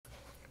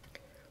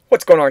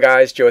What's going on,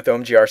 guys? Joe with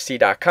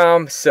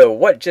OMGRC.com. So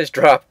what just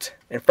dropped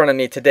in front of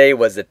me today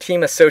was the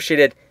team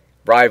associated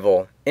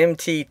RIVAL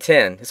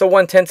MT10. It's a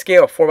 1/10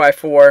 scale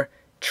 4x4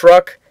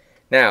 truck.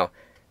 Now,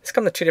 this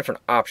comes with two different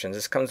options.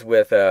 This comes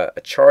with a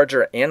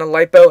charger and a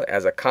LiPo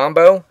as a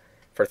combo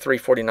for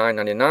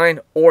 $349.99,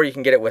 or you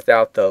can get it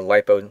without the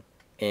LiPo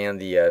and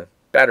the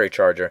battery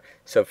charger,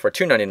 so for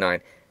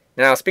 $299.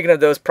 Now, speaking of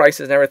those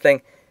prices and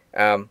everything,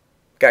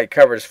 got you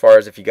covered as far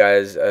as if you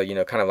guys,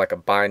 kind of like a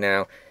buy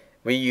now.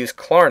 We use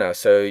Klarna,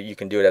 so you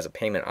can do it as a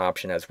payment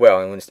option as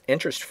well, and it's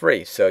interest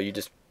free, so you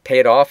just pay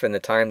it off in the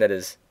time that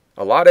is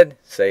allotted.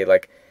 Say,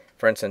 like,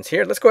 for instance,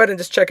 here, let's go ahead and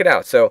just check it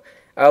out. So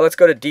let's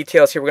go to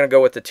details here. We're going to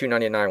go with the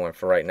 $299 one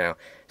for right now.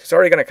 So it's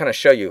already going to kind of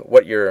show you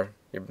what your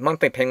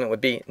monthly payment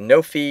would be,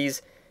 no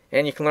fees,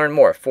 and you can learn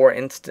more. Four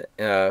installments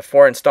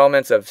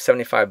of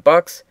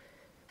 $75,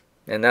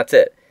 and that's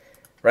it,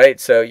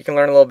 right? So you can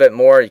learn a little bit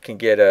more. You can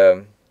get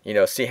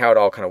see how it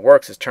all kind of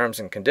works, its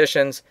terms and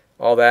conditions,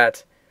 all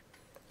that.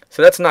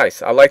 So that's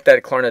nice. I like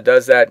that Klarna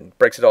does that,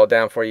 breaks it all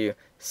down for you,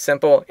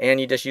 simple, and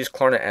you just use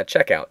Klarna at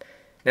checkout.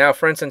 Now,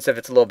 for instance, if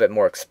it's a little bit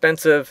more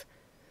expensive,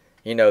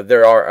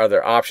 there are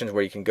other options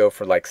where you can go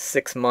for like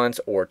 6 months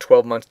or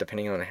 12 months,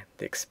 depending on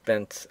the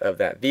expense of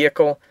that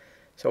vehicle.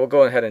 So we'll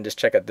go ahead and just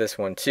check out this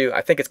one too.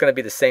 I think it's going to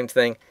be the same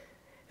thing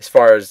as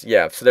far as,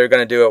 so they're going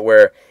to do it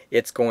where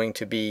it's going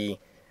to be,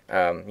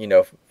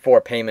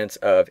 4 payments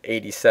of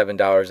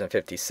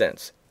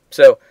 $87.50.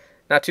 So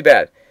not too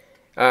bad.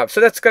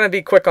 So that's going to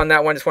be quick on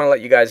that one. Just want to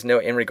let you guys know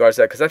in regards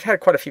to that, because I've had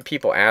quite a few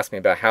people ask me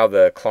about how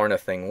the Klarna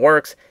thing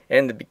works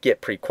and to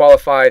get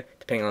pre-qualified,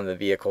 depending on the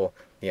vehicle,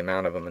 the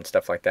amount of them and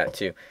stuff like that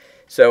too.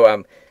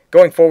 So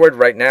going forward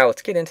right now,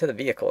 let's get into the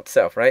vehicle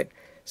itself, right?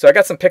 So I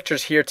got some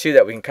pictures here too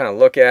that we can kind of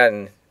look at,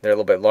 and they're a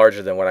little bit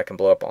larger than what I can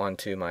blow up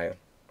onto my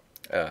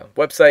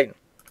website.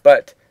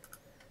 But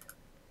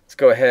let's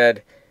go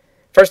ahead.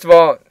 First of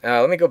all,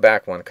 let me go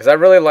back one, because I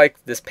really like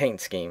this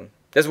paint scheme.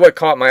 This is what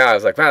caught my eye. I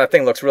was like, man, that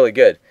thing looks really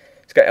good.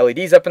 It's got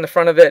LEDs up in the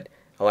front of it.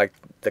 I like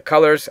the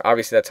colors.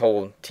 Obviously, that's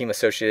whole team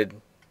associated.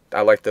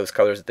 I like those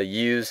colors that they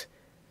use.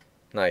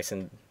 Nice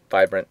and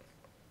vibrant.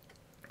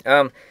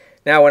 Now,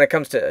 when it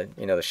comes to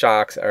the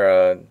shocks,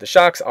 the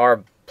shocks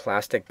are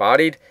plastic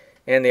bodied,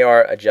 and they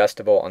are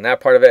adjustable on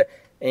that part of it.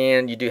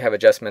 And you do have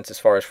adjustments as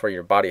far as for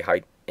your body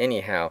height.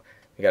 Anyhow,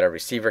 you got a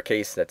receiver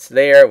case that's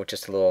there with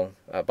just a little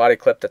body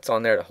clip that's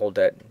on there to hold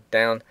that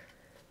down.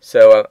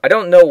 So I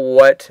don't know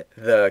what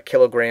the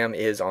kilogram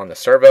is on the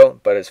servo,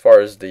 but as far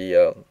as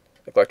the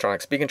electronic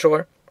speed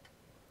controller,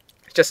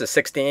 it's just a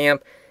 60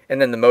 amp,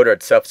 and then the motor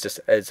itself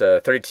is a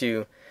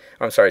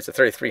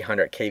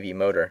 3300 kV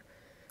motor,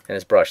 and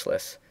it's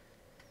brushless.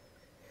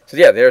 So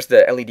yeah, there's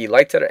the LED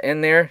lights that are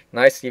in there.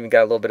 Nice. Even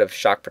got a little bit of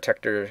shock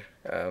protector.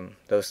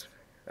 Those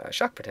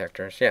shock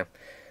protectors, yeah.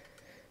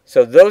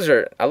 So those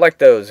are, I like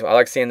those. I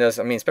like seeing those.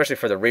 I mean, especially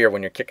for the rear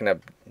when you're kicking up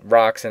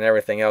rocks and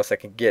everything else that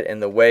can get in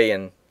the way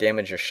and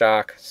damage your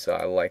shock. So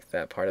I like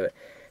that part of it.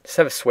 Just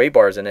have sway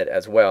bars in it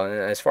as well. And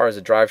as far as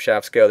the drive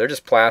shafts go, they're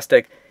just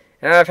plastic.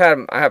 And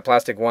I have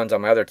plastic ones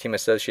on my other team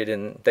associated,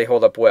 and they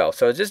hold up well.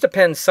 So it just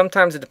depends.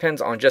 Sometimes it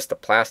depends on just the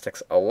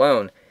plastics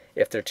alone,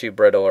 if they're too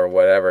brittle or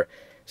whatever.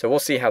 So we'll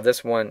see how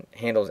this one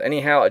handles.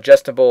 Anyhow,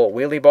 adjustable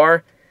wheelie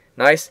bar,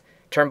 nice.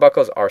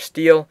 Turnbuckles are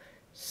steel,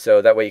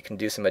 so that way you can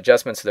do some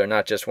adjustments. So they're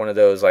not just one of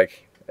those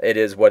like it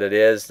is what it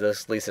is.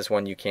 At least this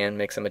one you can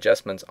make some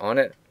adjustments on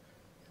it.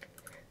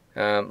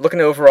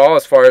 Looking overall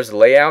as far as the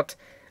layout,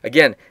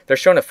 again, they're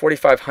showing a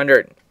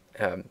 4500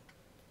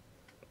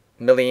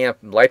 milliamp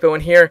LiPo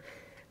in here,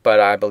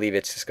 but I believe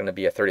it's just going to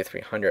be a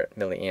 3300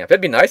 milliamp.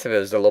 It'd be nice if it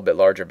was a little bit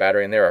larger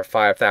battery in there, or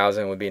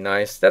 5000 would be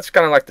nice. That's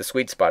kind of like the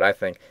sweet spot, I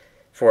think,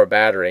 for a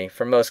battery.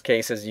 For most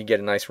cases, you get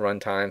a nice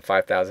runtime,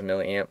 5000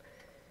 milliamp.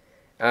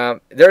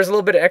 There's a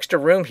little bit of extra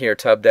room here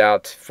tubbed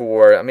out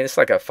for, I mean, it's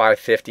like a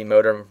 550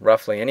 motor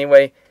roughly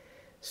anyway.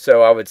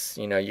 So I would,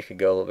 you could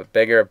go a little bit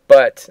bigger,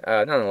 but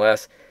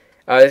nonetheless,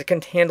 it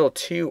can handle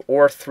 2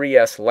 or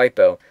 3S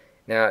LiPo.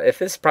 Now, if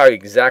this is probably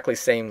exactly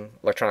same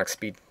electronic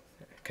speed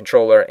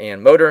controller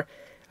and motor,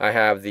 I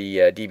have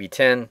the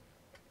DB10,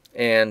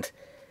 and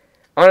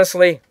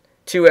honestly,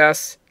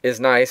 2S is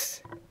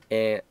nice,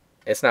 and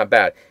it's not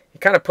bad. You're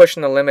kind of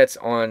pushing the limits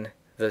on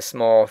the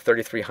small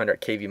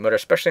 3300 kV motor,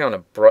 especially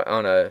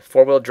on a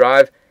four-wheel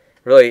drive.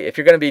 Really, if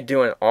you're going to be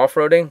doing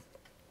off-roading,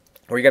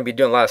 or you're going to be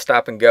doing a lot of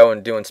stop and go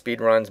and doing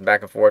speed runs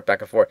back and forth,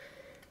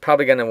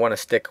 probably going to want to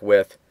stick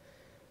with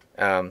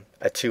a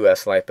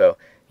 2S LiPo.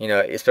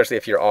 Especially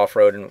if you're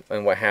off-road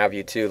and what have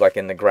you too, like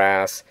in the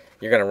grass,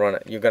 you're going to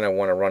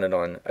want to run it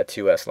on a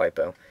 2S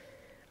LiPo.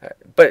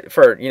 But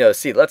for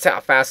see, let's see how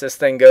fast this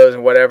thing goes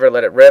and whatever,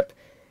 let it rip.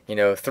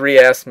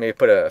 3S, maybe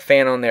put a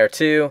fan on there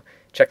too.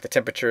 Check the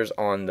temperatures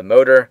on the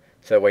motor,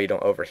 so that way you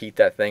don't overheat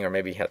that thing, or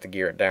maybe you have to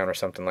gear it down or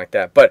something like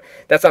that. But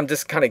I'm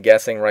just kind of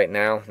guessing right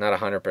now, not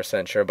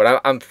 100% sure,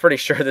 but I'm pretty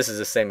sure this is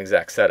the same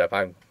exact setup.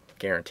 I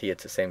guarantee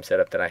it's the same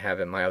setup that I have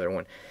in my other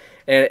one.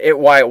 And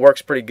why it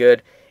works pretty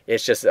good,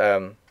 it's just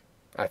I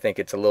think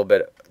it's a little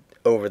bit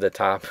over the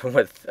top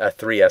with a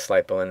 3S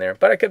LiPo in there.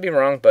 But I could be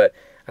wrong, but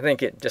I I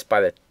think it just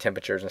by the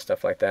temperatures and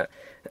stuff like that.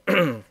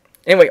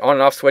 Anyway, on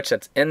and off switch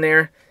that's in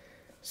there.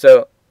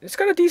 So it's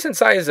got a decent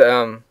size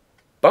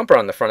bumper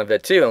on the front of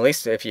it too. At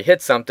least if you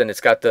hit something,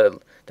 it's got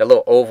the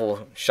little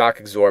oval shock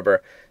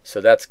absorber.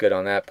 So that's good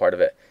on that part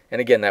of it.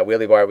 And again, that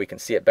wheelie bar, we can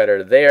see it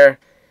better there.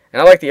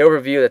 And I like the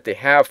overview that they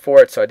have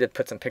for it. So I did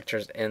put some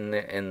pictures in the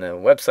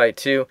website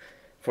too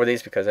for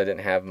these because I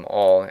didn't have them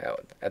all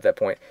at that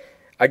point.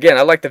 Again,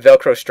 I like the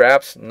Velcro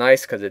straps.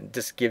 Nice because it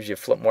just gives you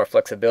more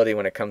flexibility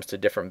when it comes to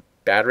different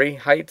battery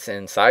heights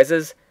and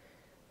sizes.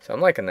 So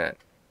I'm liking that.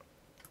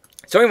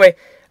 So anyway,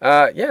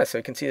 yeah, so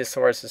you can see as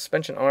far as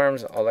suspension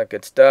arms, all that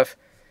good stuff.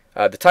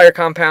 The tire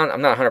compound,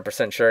 I'm not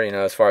 100% sure, you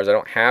know, as far as I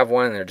don't have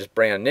one. They're just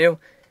brand new.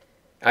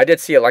 I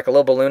did see like a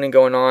little ballooning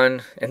going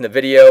on in the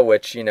video,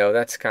 which, you know,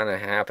 that's kind of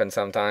happens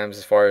sometimes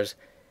as far as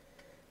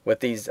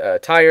with these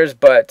tires.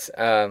 But,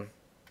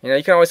 you know,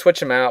 you can always switch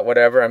them out,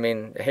 whatever. I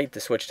mean, I hate to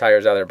switch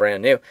tires out, they're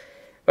brand new.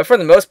 But for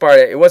the most part,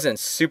 it wasn't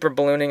super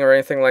ballooning or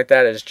anything like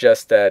that. It's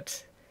just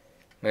that,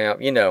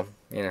 well, you know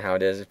how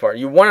it is.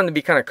 You want them to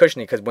be kind of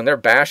cushiony because when they're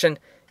bashing,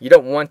 you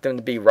don't want them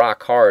to be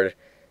rock hard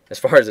as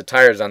far as the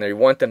tires on there. You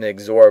want them to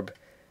absorb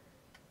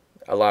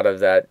a lot of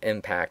that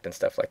impact and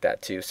stuff like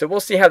that too. So we'll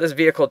see how this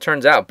vehicle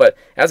turns out. But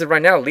as of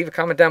right now, leave a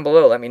comment down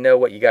below. Let me know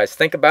what you guys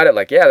think about it.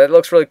 Like, yeah, that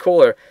looks really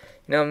cool, or,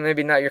 you know,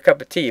 maybe not your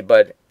cup of tea,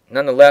 but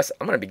nonetheless,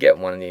 I'm going to be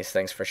getting one of these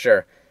things for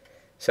sure.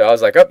 So I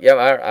was like, oh, yeah,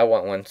 I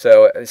want one.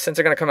 So since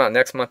they're going to come out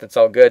next month, it's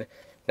all good.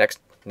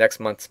 Next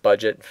month's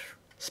budget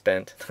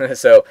spent.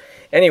 So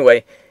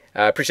anyway,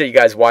 I appreciate you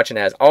guys watching.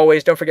 As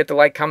always, don't forget to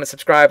like, comment,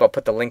 subscribe. I'll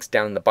put the links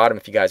down in the bottom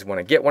if you guys want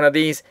to get one of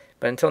these.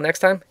 But until next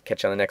time,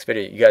 catch you on the next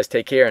video. You guys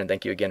take care, and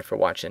thank you again for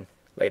watching.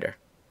 Later.